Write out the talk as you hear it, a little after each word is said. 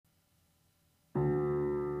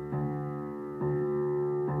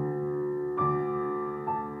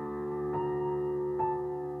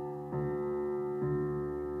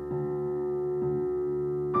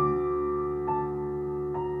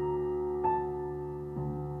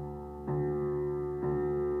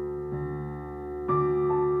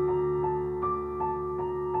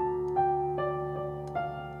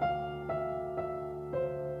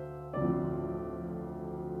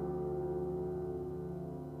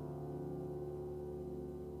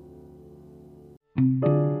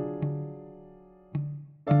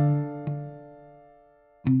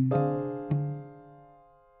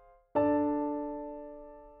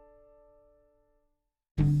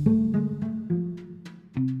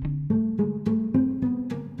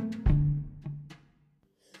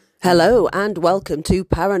Hello and welcome to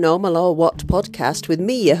Paranormal or What podcast with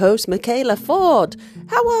me, your host, Michaela Ford.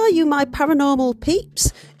 How are you, my paranormal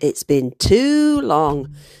peeps? It's been too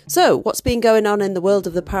long. So, what's been going on in the world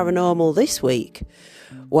of the paranormal this week?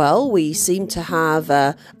 Well, we seem to have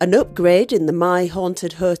an upgrade in the My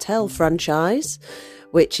Haunted Hotel franchise,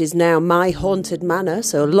 which is now My Haunted Manor,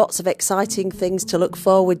 so lots of exciting things to look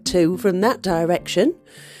forward to from that direction.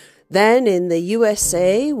 Then in the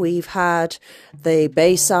USA, we've had the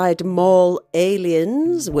Bayside Mall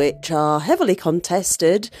aliens, which are heavily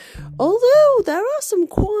contested, although there are some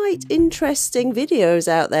quite interesting videos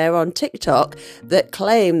out there on TikTok that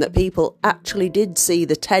claim that people actually did see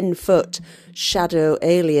the 10-foot shadow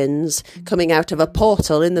aliens coming out of a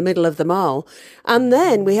portal in the middle of the mall. And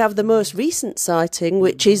then we have the most recent sighting,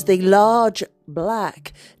 which is the large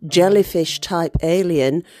black jellyfish type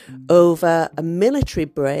alien over a military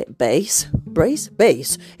base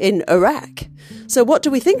in Iraq. So what do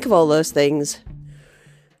we think of all those things?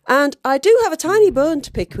 And I do have a tiny bone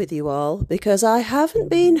to pick with you all, because I haven't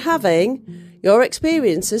been having your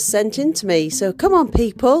experiences sent in to me. So come on,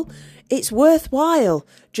 people. It's worthwhile.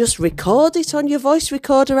 Just record it on your voice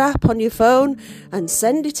recorder app on your phone and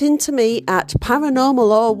send it in to me at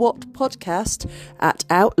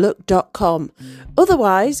paranormalorwhatpodcast@outlook.com.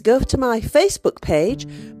 Otherwise, go to my Facebook page,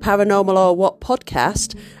 Paranormal or What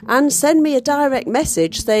Podcast, and send me a direct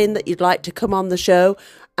message saying that you'd like to come on the show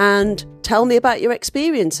and tell me about your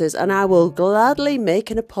experiences, and I will gladly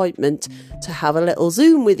make an appointment to have a little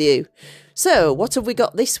Zoom with you. So, what have we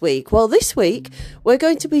got this week? Well, this week we're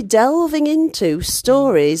going to be delving into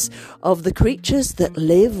stories of the creatures that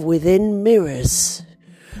live within mirrors.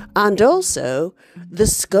 And also the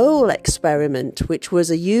Scole Experiment, which was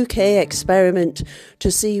a UK experiment to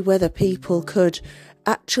see whether people could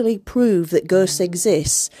actually prove that ghosts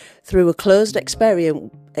exist through a closed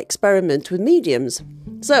experiment with mediums.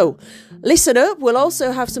 So, listen up. We'll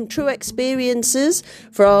also have some true experiences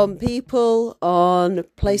from people on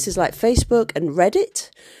places like Facebook and Reddit.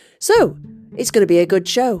 So, it's going to be a good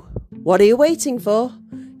show. What are you waiting for?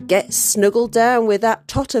 Get snuggled down with that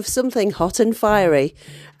tot of something hot and fiery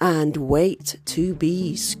and wait to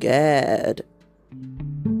be scared.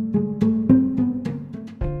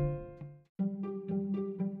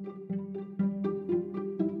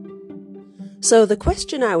 So the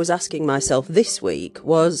question I was asking myself this week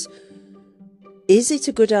was, is it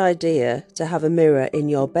a good idea to have a mirror in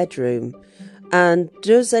your bedroom? And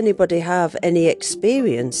does anybody have any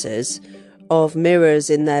experiences of mirrors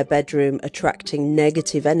in their bedroom attracting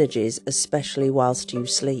negative energies, especially whilst you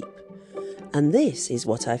sleep? And this is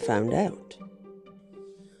what I found out.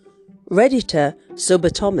 Redditor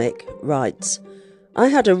Subatomic writes, I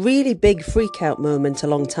had a really big freak-out moment a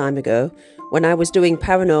long time ago when I was doing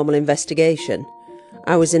paranormal investigation.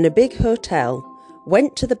 I was in a big hotel,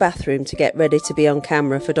 went to the bathroom to get ready to be on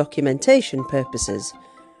camera for documentation purposes.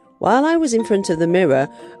 While I was in front of the mirror,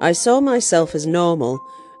 I saw myself as normal.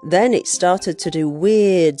 Then it started to do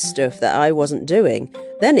weird stuff that I wasn't doing.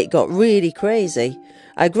 Then it got really crazy.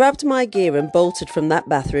 I grabbed my gear and bolted from that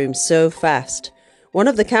bathroom so fast. One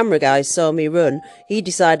of the camera guys saw me run. He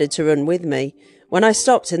decided to run with me. When I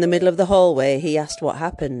stopped in the middle of the hallway, he asked what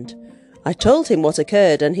happened. I told him what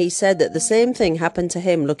occurred, and he said that the same thing happened to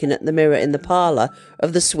him looking at the mirror in the parlour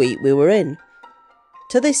of the suite we were in.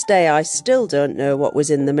 To this day, I still don't know what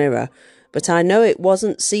was in the mirror, but I know it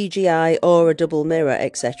wasn't CGI or a double mirror,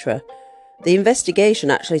 etc. The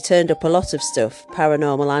investigation actually turned up a lot of stuff,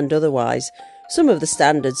 paranormal and otherwise. Some of the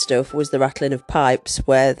standard stuff was the rattling of pipes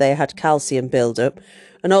where they had calcium build-up,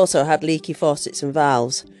 and also had leaky faucets and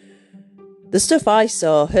valves. The stuff I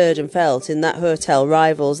saw, heard and felt in that hotel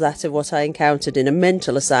rivals that of what I encountered in a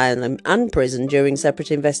mental asylum and prison during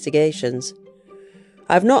separate investigations.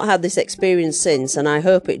 I've not had this experience since, and I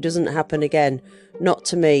hope it doesn't happen again, not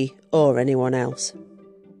to me or anyone else.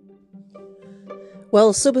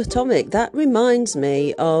 Well, Subatomic, that reminds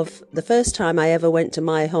me of the first time I ever went to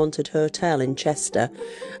My Haunted Hotel in Chester,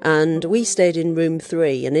 and we stayed in room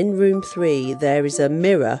 3, and in room 3 there is a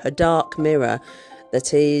mirror, a dark mirror,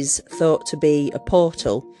 that is thought to be a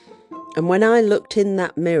portal. And when I looked in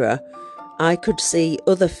that mirror, I could see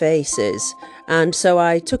other faces, and so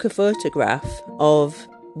I took a photograph of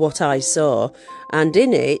what I saw, and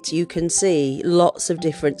in it you can see lots of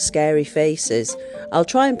different scary faces. I'll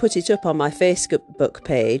try and put it up on my Facebook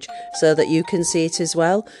page so that you can see it as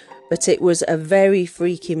well, but it was a very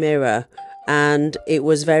freaky mirror, and it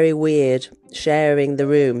was very weird sharing the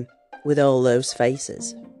room with all those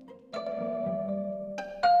faces.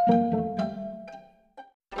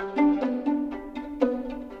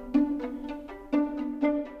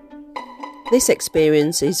 This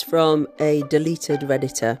experience is from a deleted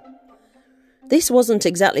Redditor. This wasn't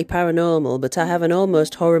exactly paranormal, but I have an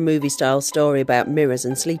almost horror movie style story about mirrors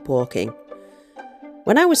and sleepwalking.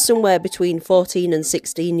 When I was somewhere between 14 and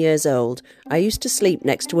 16 years old, I used to sleep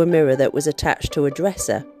next to a mirror that was attached to a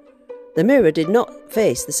dresser. The mirror did not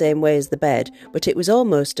face the same way as the bed, but it was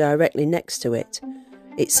almost directly next to it.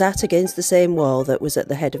 It sat against the same wall that was at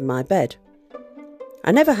the head of my bed.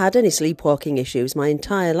 I never had any sleepwalking issues my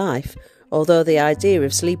entire life, although the idea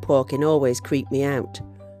of sleepwalking always creeped me out.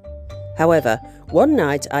 However, one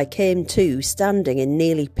night I came to standing in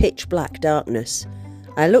nearly pitch black darkness.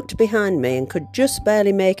 I looked behind me and could just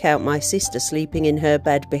barely make out my sister sleeping in her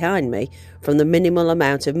bed behind me from the minimal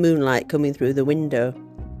amount of moonlight coming through the window.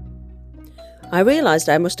 I realised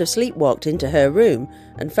I must have sleepwalked into her room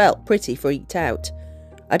and felt pretty freaked out.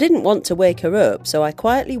 I didn't want to wake her up, so I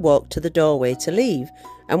quietly walked to the doorway to leave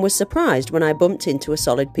and was surprised when I bumped into a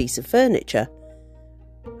solid piece of furniture.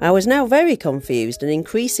 I was now very confused and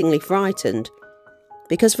increasingly frightened,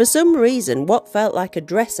 because for some reason what felt like a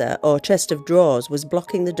dresser or chest of drawers was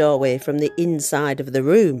blocking the doorway from the inside of the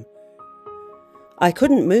room. I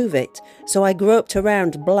couldn't move it, so I groped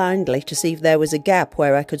around blindly to see if there was a gap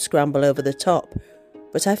where I could scramble over the top,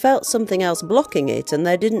 but I felt something else blocking it and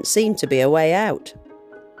there didn't seem to be a way out.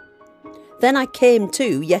 Then I came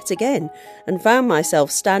to yet again and found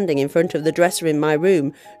myself standing in front of the dresser in my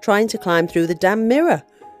room trying to climb through the damn mirror.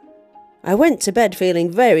 I went to bed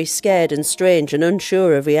feeling very scared and strange and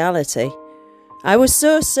unsure of reality. I was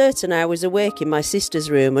so certain I was awake in my sister's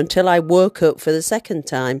room until I woke up for the second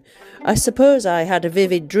time. I suppose I had a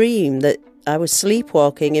vivid dream that I was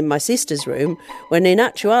sleepwalking in my sister's room, when in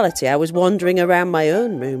actuality I was wandering around my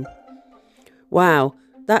own room. Wow,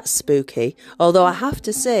 that's spooky. Although I have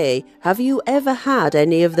to say, have you ever had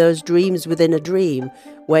any of those dreams within a dream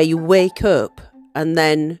where you wake up and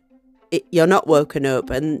then you're not woken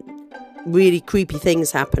up and really creepy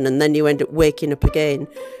things happen and then you end up waking up again?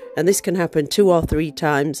 And this can happen 2 or 3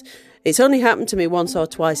 times. It's only happened to me once or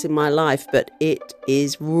twice in my life, but it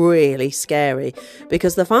is really scary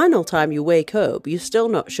because the final time you wake up, you're still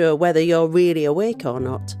not sure whether you're really awake or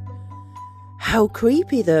not. How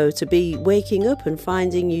creepy though to be waking up and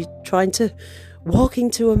finding you trying to walk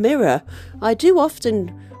into a mirror. I do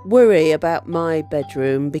often worry about my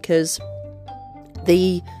bedroom because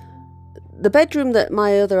the bedroom that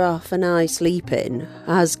my other half and I sleep in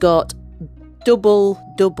has got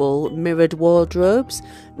double mirrored wardrobes,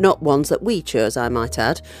 not ones that we chose, I might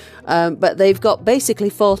add, but they've got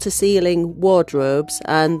basically floor-to-ceiling wardrobes,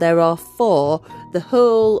 and there are 4. The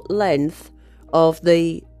whole length of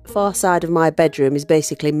the far side of my bedroom is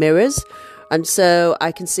basically mirrors, and so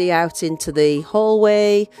I can see out into the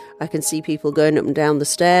hallway, I can see people going up and down the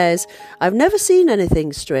stairs. I've never seen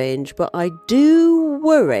anything strange, but I do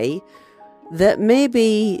worry that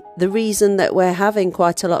maybe the reason that we're having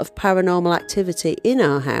quite a lot of paranormal activity in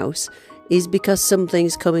our house is because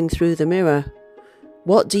something's coming through the mirror.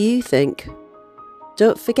 What do you think?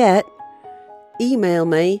 Don't forget, email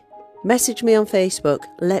me, message me on Facebook,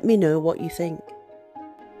 let me know what you think.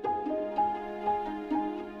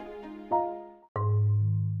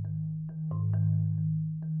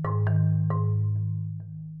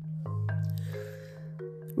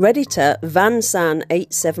 Redditor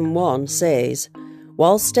Vansan871 says,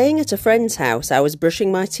 while staying at a friend's house, I was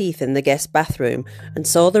brushing my teeth in the guest bathroom and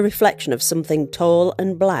saw the reflection of something tall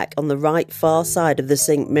and black on the right far side of the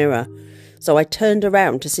sink mirror. So I turned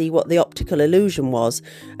around to see what the optical illusion was,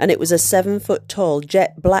 and it was a 7-foot tall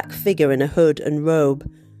jet black figure in a hood and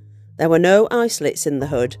robe. There were no eye slits in the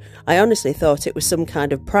hood. I honestly thought it was some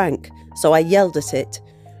kind of prank, so I yelled at it.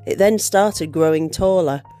 It then started growing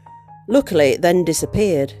taller. Luckily, it then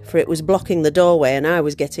disappeared, for it was blocking the doorway and I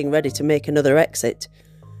was getting ready to make another exit.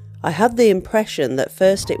 I had the impression that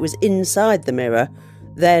first it was inside the mirror,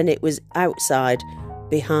 then it was outside,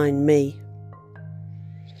 behind me.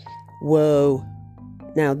 Whoa,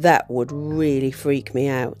 now that would really freak me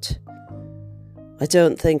out. I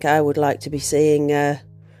don't think I would like to be seeing a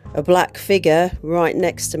black figure right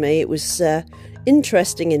next to me. It was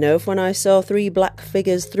interesting enough when I saw 3 black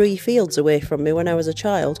figures 3 fields away from me when I was a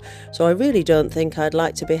child, so I really don't think I'd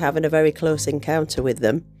like to be having a very close encounter with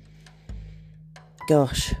them.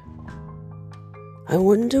 Gosh, I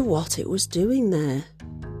wonder what it was doing there,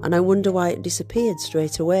 and I wonder why it disappeared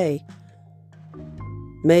straight away.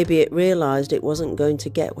 Maybe it realised it wasn't going to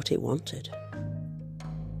get what it wanted.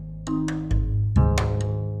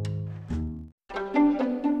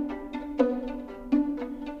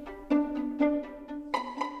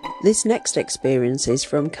 This next experience is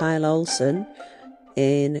from Kyle Olson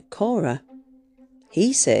in Cora.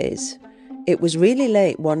 He says, "It was really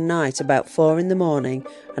late one night, about 4 a.m,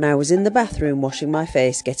 and I was in the bathroom washing my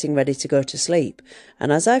face, getting ready to go to sleep,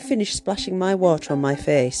 and as I finished splashing my water on my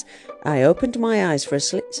face, I opened my eyes for a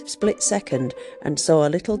split second and saw a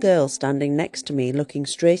little girl standing next to me, looking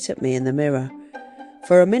straight at me in the mirror.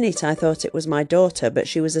 For a minute I thought it was my daughter, but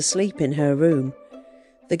she was asleep in her room.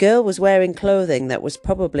 The girl was wearing clothing that was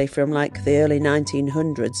probably from like the early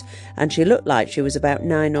 1900s, and she looked like she was about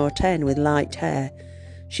 9 or 10 with light hair.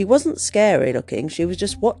 She wasn't scary looking, she was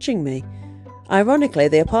just watching me. Ironically,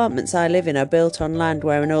 the apartments I live in are built on land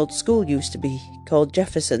where an old school used to be called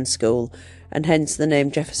Jefferson School, and hence the name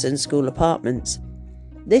Jefferson School Apartments.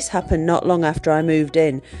 This happened not long after I moved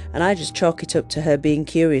in, and I just chalk it up to her being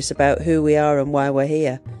curious about who we are and why we're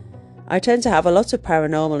here. I tend to have a lot of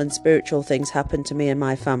paranormal and spiritual things happen to me and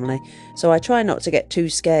my family, so I try not to get too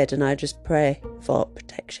scared and I just pray for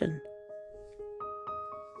protection."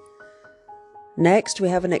 Next, we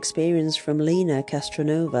have an experience from Lena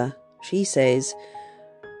Castronova. She says,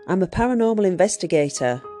 "I'm a paranormal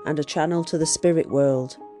investigator and a channel to the spirit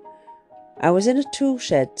world. I was in a tool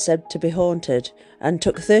shed said to be haunted and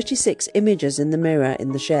took 36 images in the mirror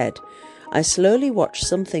in the shed. I slowly watched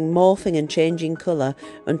something morphing and changing colour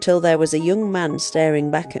until there was a young man staring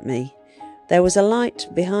back at me. There was a light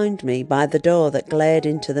behind me by the door that glared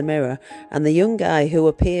into the mirror, and the young guy who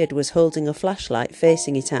appeared was holding a flashlight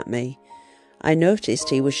facing it at me. I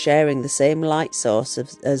noticed he was sharing the same light source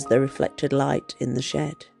as the reflected light in the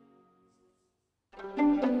shed."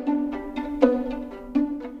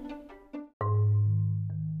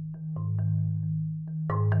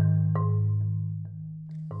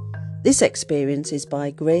 This experience is by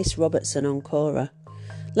Grace Robertson on Cora.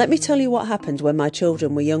 "Let me tell you what happened when my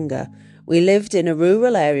children were younger. We lived in a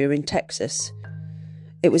rural area in Texas.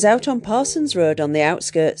 It was out on Parsons Road on the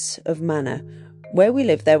outskirts of Manor. Where we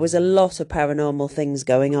lived there was a lot of paranormal things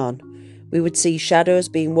going on. We would see shadows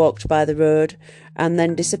being walked by the road and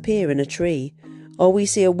then disappear in a tree. Or we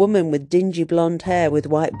see a woman with dingy blonde hair with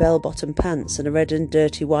white bell-bottom pants and a red and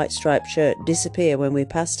dirty white striped shirt disappear when we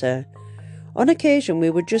passed her. On occasion we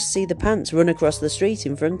would just see the pants run across the street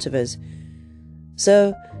in front of us.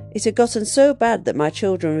 So it had gotten so bad that my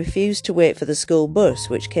children refused to wait for the school bus,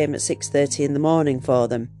 which came at 6:30 in the morning for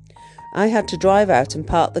them. I had to drive out and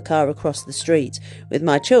park the car across the street with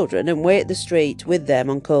my children and wait the street with them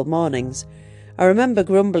on cold mornings. I remember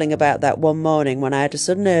grumbling about that one morning when I had a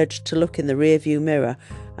sudden urge to look in the rearview mirror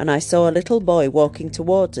and I saw a little boy walking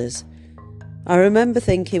towards us. I remember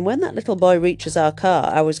thinking when that little boy reaches our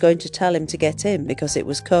car, I was going to tell him to get in because it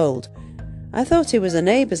was cold. I thought he was a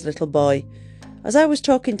neighbour's little boy. As I was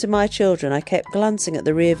talking to my children, I kept glancing at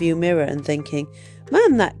the rearview mirror and thinking,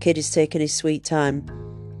 man, that kid is taking his sweet time.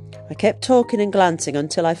 I kept talking and glancing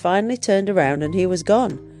until I finally turned around and he was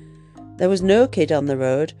gone. There was no kid on the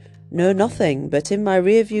road, no nothing, but in my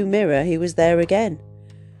rearview mirror he was there again.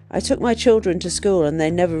 I took my children to school and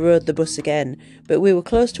they never rode the bus again, but we were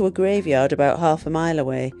close to a graveyard about half a mile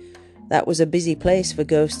away. That was a busy place for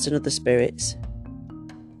ghosts and other spirits."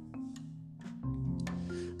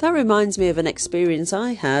 That reminds me of an experience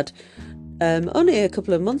I had only a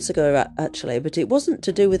couple of months ago actually, but it wasn't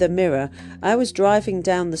to do with a mirror. I was driving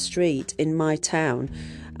down the street in my town,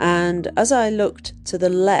 and as I looked to the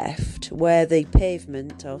left where the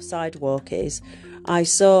pavement or sidewalk is, I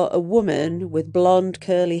saw a woman with blonde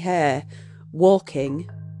curly hair walking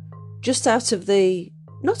just out of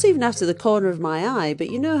not even out of the corner of my eye,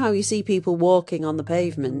 but you know how you see people walking on the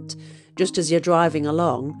pavement just as you're driving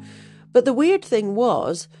along. But the weird thing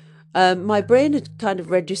was, my brain had kind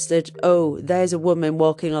of registered, oh, there's a woman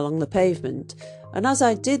walking along the pavement. And as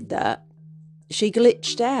I did that, she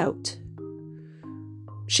glitched out.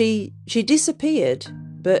 She disappeared,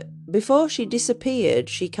 but before she disappeared,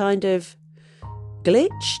 she kind of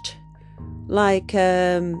glitched,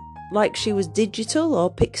 like she was digital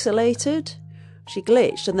or pixelated. She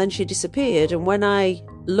glitched and then she disappeared, and when I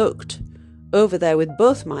looked over there with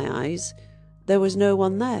both my eyes, there was no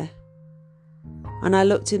one there. And I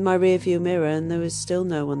looked in my rearview mirror and there was still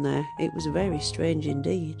no one there. It was very strange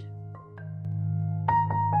indeed.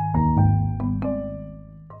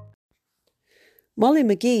 Molly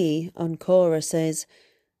McGee on Cora says,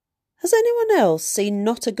 "Has anyone else seen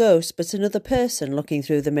not a ghost but another person looking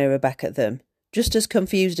through the mirror back at them, just as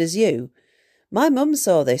confused as you? My mum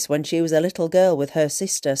saw this when she was a little girl with her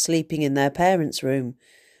sister sleeping in their parents' room.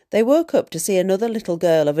 They woke up to see another little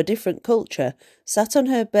girl of a different culture sat on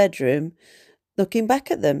her bedroom looking back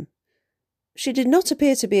at them. She did not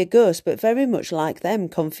appear to be a ghost, but very much like them,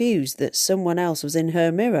 confused that someone else was in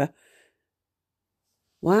her mirror.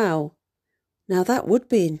 Wow. Now that would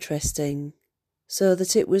be interesting. So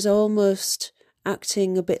that it was almost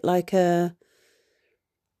acting a bit like I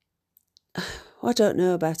don't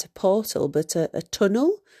know about a portal, but a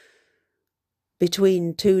tunnel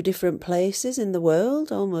between two different places in the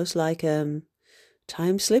world, almost like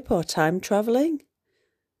time slip or time travelling.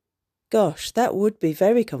 Gosh, that would be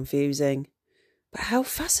very confusing. But how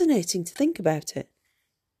fascinating to think about it.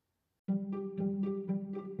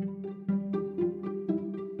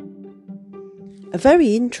 A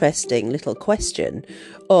very interesting little question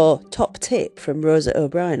or top tip from Rosa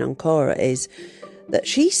O'Brien on Quora is that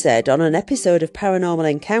she said on an episode of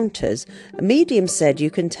Paranormal Encounters, a medium said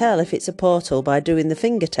you can tell if it's a portal by doing the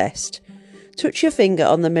finger test. Touch your finger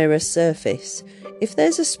on the mirror's surface. If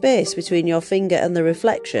there's a space between your finger and the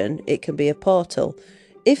reflection, it can be a portal.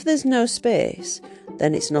 If there's no space,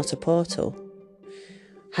 then it's not a portal.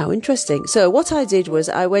 How interesting. So what I did was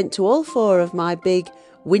I went to all 4 of my big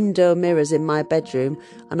window mirrors in my bedroom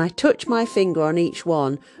and I touched my finger on each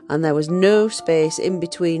one, and there was no space in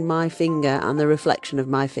between my finger and the reflection of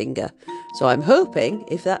my finger. So I'm hoping,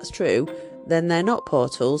 if that's true, then they're not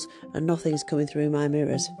portals and nothing's coming through my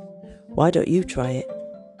mirrors. Why don't you try it?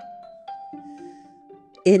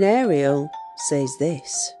 In Ariel says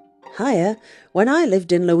this. Hiya, when I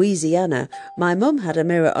lived in Louisiana, my mum had a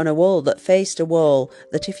mirror on a wall that faced a wall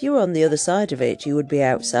that if you were on the other side of it, you would be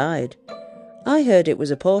outside. I heard it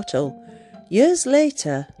was a portal. Years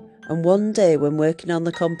later, and one day when working on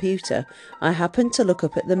the computer, I happened to look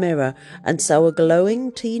up at the mirror and saw a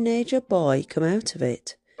glowing teenager boy come out of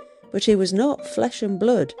it. But he was not flesh and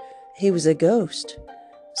blood, he was a ghost.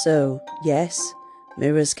 So, yes,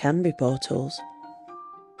 mirrors can be portals.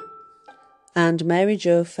 And Mary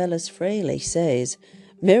Jo Fellas Fraley says,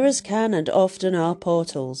 mirrors can and often are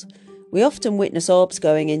portals. We often witness orbs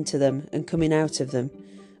going into them and coming out of them.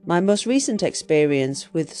 My most recent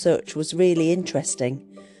experience with such was really interesting.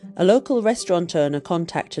 A local restaurant owner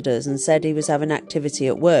contacted us and said he was having activity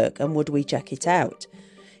at work and would we check it out.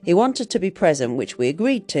 He wanted to be present, which we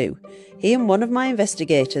agreed to. He and one of my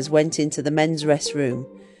investigators went into the men's restroom.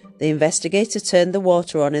 The investigator turned the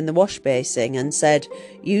water on in the wash basin and said,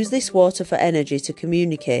 "Use this water for energy to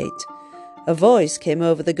communicate." A voice came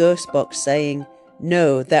over the ghost box saying,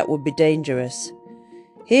 "No, that would be dangerous."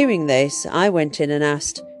 Hearing this, I went in and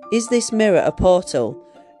asked, "Is this mirror a portal?"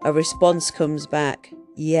 A response comes back,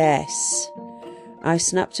 "Yes." I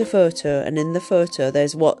snapped a photo, and in the photo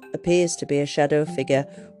there's what appears to be a shadow figure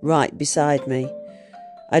right beside me.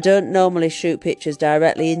 I don't normally shoot pictures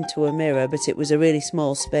directly into a mirror, but it was a really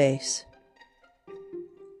small space.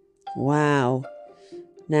 Wow.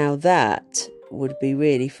 Now that would be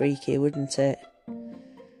really freaky, wouldn't it?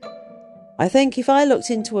 I think if I looked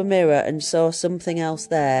into a mirror and saw something else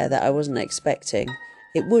there that I wasn't expecting,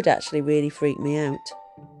 it would actually really freak me out.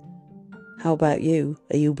 How about you?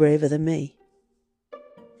 Are you braver than me?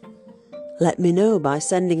 Let me know by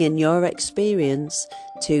sending in your experience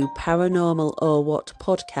to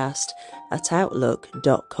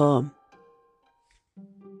paranormalorwhatpodcast@outlook.com.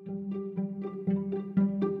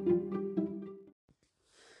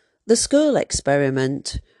 The Scole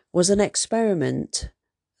Experiment was an experiment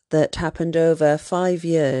that happened over 5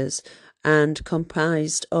 years and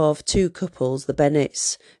comprised of 2 couples, the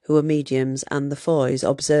Bennetts, who were mediums, and the Foys,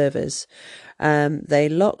 observers. They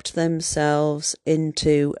locked themselves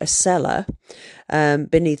into a cellar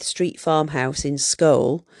beneath Street Farmhouse in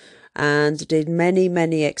Scole and did many,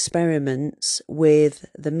 many experiments with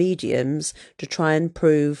the mediums to try and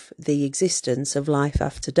prove the existence of life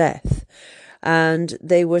after death. And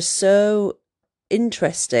they were so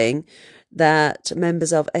interesting that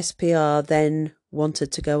members of SPR then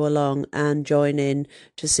wanted to go along and join in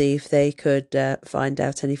to see if they could find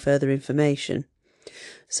out any further information.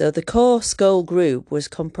 So the core Scole group was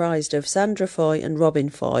comprised of Sandra Foy and Robin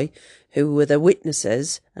Foy, who were the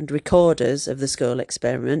witnesses and recorders of the Scole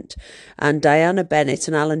Experiment, and Diana Bennett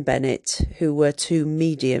and Alan Bennett, who were 2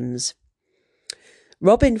 mediums.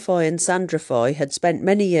 Robin Foy and Sandra Foy had spent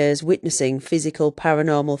many years witnessing physical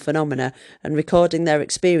paranormal phenomena and recording their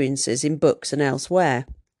experiences in books and elsewhere.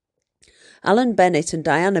 Alan Bennett and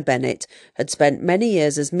Diana Bennett had spent many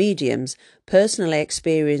years as mediums, personally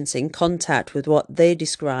experiencing contact with what they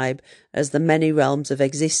describe as the many realms of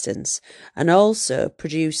existence, and also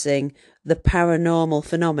producing the paranormal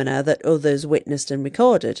phenomena that others witnessed and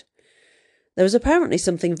recorded. There was apparently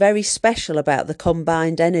something very special about the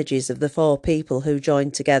combined energies of the 4 people who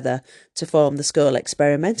joined together to form the Scole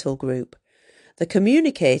Experimental Group. The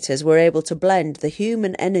communicators were able to blend the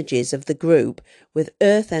human energies of the group with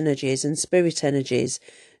earth energies and spirit energies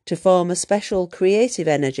to form a special creative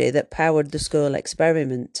energy that powered the Scole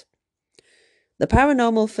Experiment. The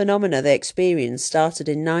paranormal phenomena they experienced started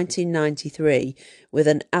in 1993 with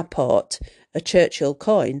an apport, a Churchill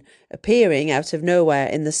coin, appearing out of nowhere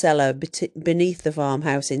in the cellar beneath the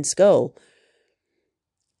farmhouse in Scole.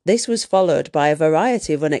 This was followed by a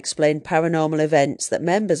variety of unexplained paranormal events that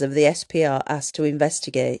members of the SPR asked to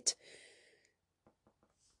investigate.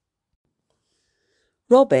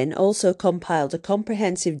 Robin also compiled a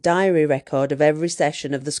comprehensive diary record of every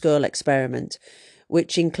session of the Scole Experiment,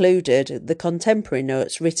 which included the contemporary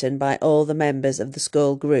notes written by all the members of the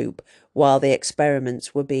Scole group while the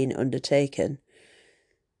experiments were being undertaken.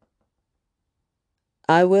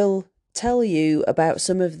 I will tell you about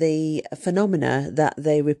some of the phenomena that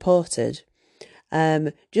they reported.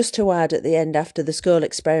 Just to add at the end, after the Scole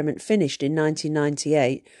Experiment finished in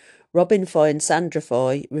 1998, Robin Foy and Sandra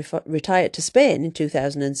Foy retired to Spain in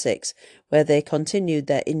 2006, where they continued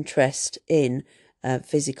their interest in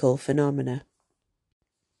physical phenomena.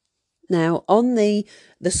 Now, on the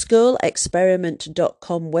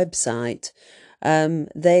ScoleExperiment.com website,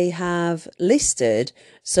 they have listed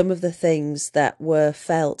some of the things that were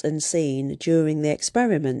felt and seen during the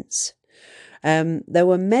experiments. There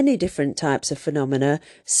were many different types of phenomena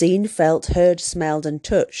seen, felt, heard, smelled and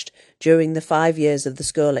touched during the 5 years of the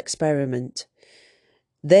Scole Experiment.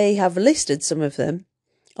 They have listed some of them.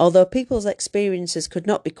 Although people's experiences could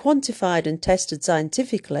not be quantified and tested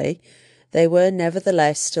scientifically, they were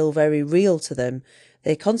nevertheless still very real to them.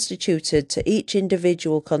 They constituted to each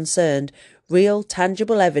individual concerned real,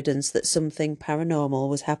 tangible evidence that something paranormal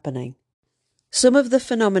was happening. Some of the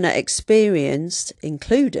phenomena experienced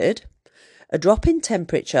included a drop in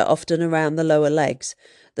temperature, often around the lower legs.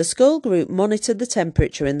 The Scole group monitored the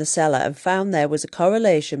temperature in the cellar and found there was a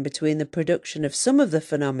correlation between the production of some of the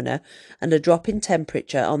phenomena and a drop in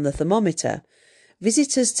temperature on the thermometer.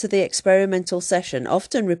 Visitors to the experimental session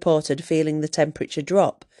often reported feeling the temperature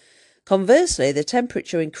drop. Conversely, the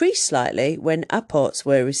temperature increased slightly when apports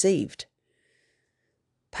were received.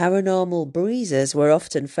 Paranormal breezes were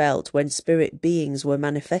often felt when spirit beings were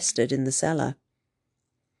manifested in the cellar.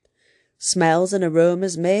 Smells and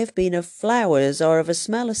aromas may have been of flowers or of a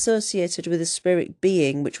smell associated with a spirit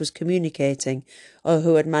being which was communicating or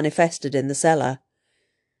who had manifested in the cellar.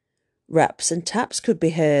 Raps and taps could be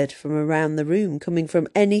heard from around the room, coming from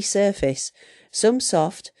any surface, some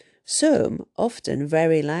soft, some often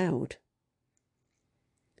very loud.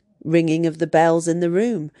 Ringing of the bells in the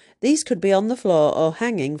room. These could be on the floor or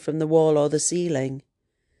hanging from the wall or the ceiling.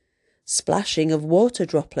 Splashing of water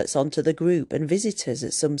droplets onto the group and visitors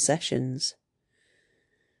at some sessions.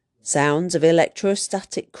 Sounds of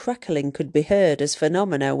electrostatic crackling could be heard as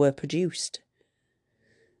phenomena were produced.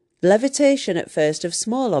 Levitation at first of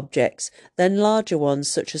small objects, then larger ones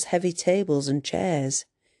such as heavy tables and chairs.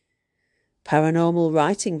 Paranormal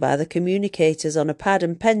writing by the communicators on a pad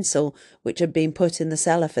and pencil which had been put in the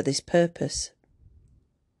cellar for this purpose.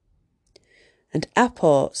 And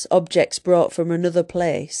apports, objects brought from another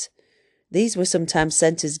place. These were sometimes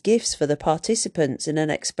sent as gifts for the participants in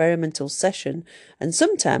an experimental session and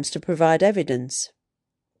sometimes to provide evidence.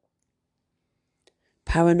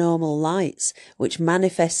 Paranormal lights, which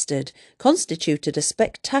manifested, constituted a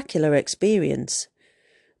spectacular experience.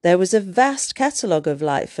 There was a vast catalogue of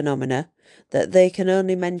light phenomena that they can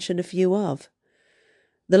only mention a few of.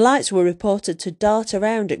 The lights were reported to dart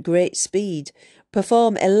around at great speed,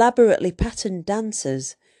 perform elaborately patterned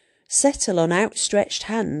dances, settle on outstretched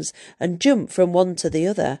hands and jump from one to the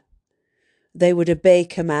other. They would obey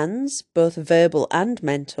commands, both verbal and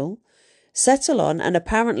mental, settle on and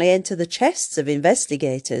apparently enter the chests of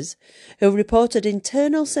investigators, who reported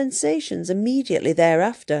internal sensations immediately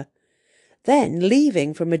thereafter, then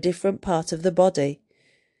leaving from a different part of the body.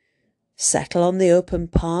 Settle on the open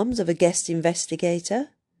palms of a guest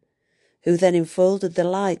investigator, who then enfolded the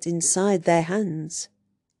light inside their hands.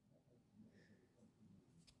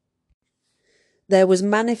 There was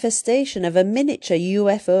manifestation of a miniature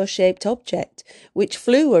UFO-shaped object, which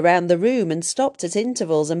flew around the room and stopped at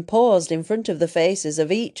intervals and paused in front of the faces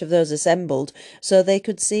of each of those assembled so they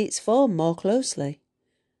could see its form more closely.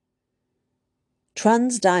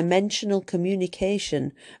 Trans-dimensional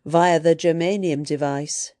communication via the germanium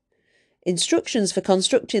device. Instructions for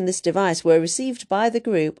constructing this device were received by the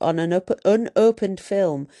group on an unopened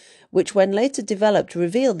film, which when later developed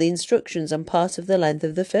revealed the instructions on part of the length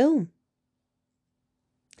of the film.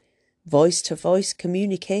 Voice-to-voice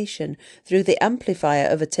communication through the amplifier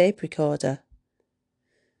of a tape recorder.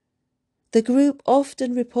 The group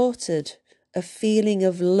often reported a feeling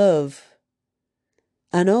of love,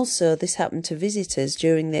 and also this happened to visitors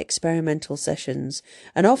during the experimental sessions,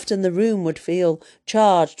 and often the room would feel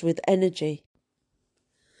charged with energy.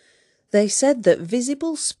 They said that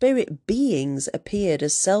visible spirit beings appeared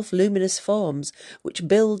as self-luminous forms which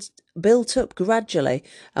built up gradually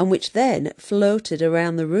and which then floated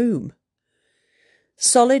around the room.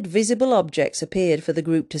 Solid visible objects appeared for the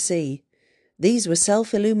group to see. These were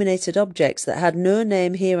self-illuminated objects that had no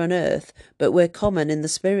name here on earth but were common in the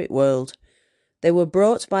spirit world. They were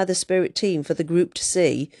brought by the spirit team for the group to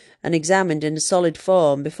see and examined in a solid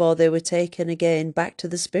form before they were taken again back to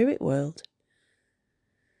the spirit world.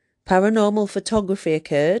 Paranormal photography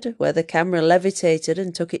occurred, where the camera levitated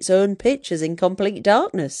and took its own pictures in complete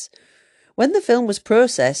darkness. When the film was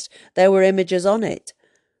processed, there were images on it.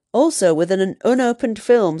 Also, with an unopened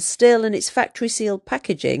film still in its factory-sealed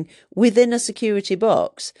packaging within a security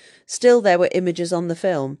box, still there were images on the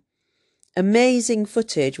film. Amazing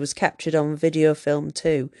footage was captured on video film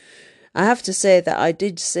too. I have to say that I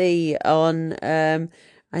did see on,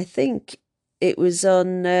 I think it was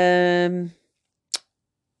on...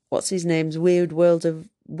 what's his name's Weird World of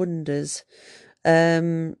Wonders.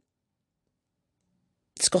 William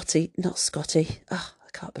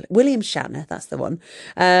Shatner, that's the one.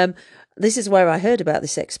 This is where I heard about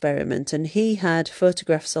this experiment, and he had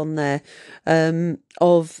photographs on there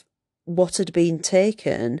of what had been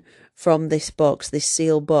taken from this box, this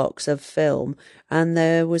sealed box of film, and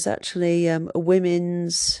there was actually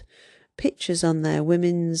women's pictures on there,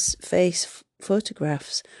 women's face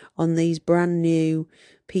photographs on these brand new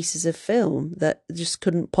pieces of film that just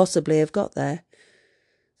couldn't possibly have got there.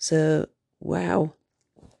 So, wow.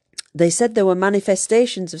 They said there were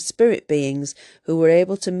manifestations of spirit beings who were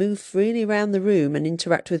able to move freely around the room and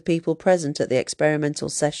interact with people present at the experimental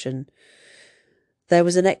session. There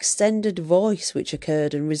was an extended voice which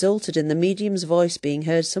occurred and resulted in the medium's voice being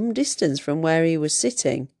heard some distance from where he was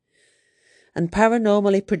sitting. And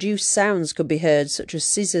paranormally produced sounds could be heard, such as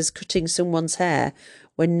scissors cutting someone's hair,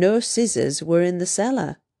 when no scissors were in the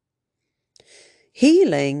cellar.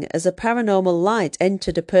 Healing as a paranormal light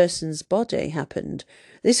entered a person's body happened.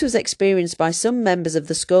 This was experienced by some members of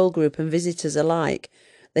the Scole group and visitors alike.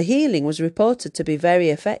 The healing was reported to be very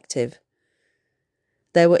effective.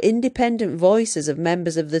 There were independent voices of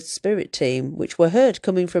members of the spirit team, which were heard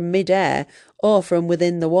coming from mid-air or from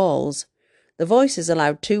within the walls. The voices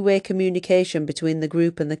allowed two-way communication between the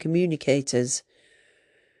group and the communicators.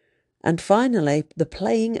 And finally, the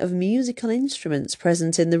playing of musical instruments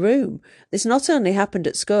present in the room. This not only happened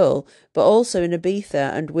at Scole, but also in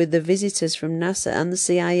Ibiza and with the visitors from NASA and the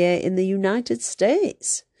CIA in the United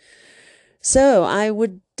States. So I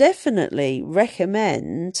would definitely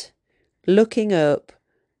recommend looking up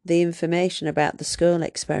the information about the Scole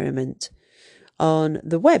Experiment on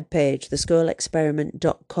the webpage,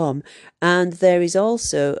 thescoleexperiment.com, and there is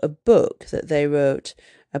also a book that they wrote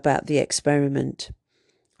about the experiment,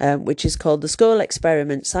 which is called The Scole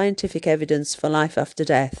Experiment, Scientific Evidence for Life After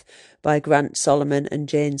Death by Grant Solomon and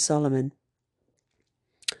Jane Solomon.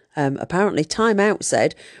 Apparently Time Out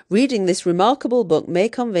said, reading this remarkable book may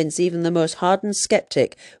convince even the most hardened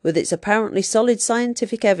skeptic with its apparently solid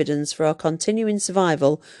scientific evidence for our continuing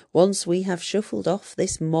survival once we have shuffled off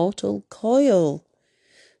this mortal coil,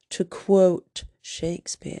 to quote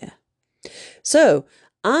Shakespeare. So,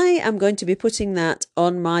 I am going to be putting that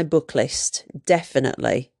on my book list,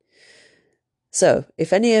 definitely. So,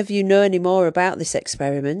 if any of you know any more about this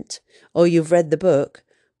experiment, or you've read the book,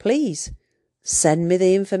 please send me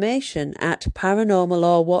the information at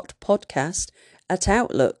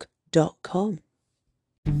paranormalorwhatpodcast@outlook.com.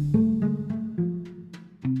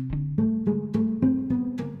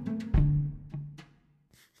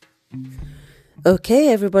 Okay,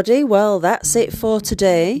 everybody, well, that's it for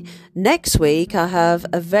today. Next week, I have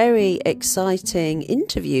a very exciting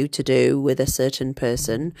interview to do with a certain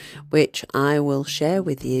person, which I will share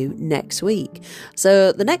with you next week.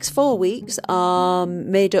 So the next 4 weeks are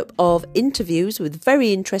made up of interviews with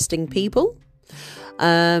very interesting people,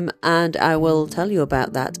 and I will tell you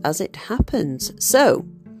about that as it happens. So,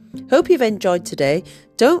 hope you've enjoyed today.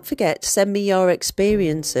 Don't forget to send me your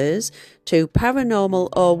experiences to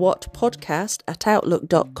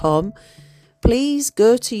paranormalorwhatpodcast@outlook.com. Please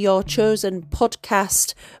go to your chosen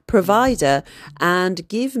podcast provider and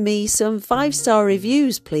give me some 5-star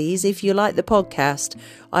reviews, please, if you like the podcast.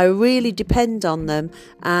 I really depend on them,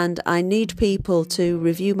 and I need people to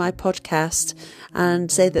review my podcast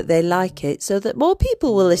and say that they like it so that more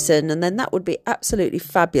people will listen, and then that would be absolutely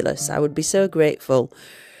fabulous. I would be so grateful.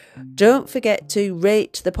 Don't forget to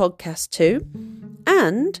rate the podcast too.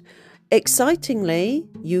 And excitingly,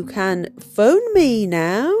 you can phone me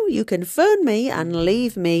now. You can phone me and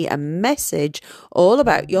leave me a message all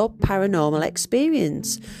about your paranormal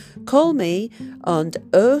experience. Call me on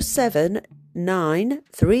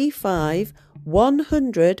 07935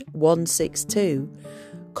 100 162.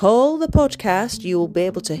 Call the podcast. You will be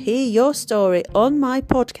able to hear your story on my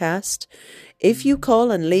podcast if you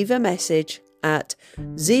call and leave a message at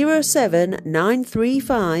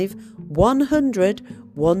 07935 100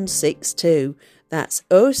 162. That's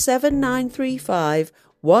 07935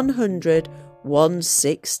 100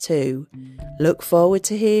 162. Look forward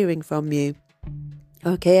to hearing from you.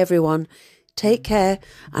 Okay, everyone, take care,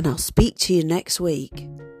 and I'll speak to you next week.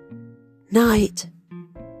 Night.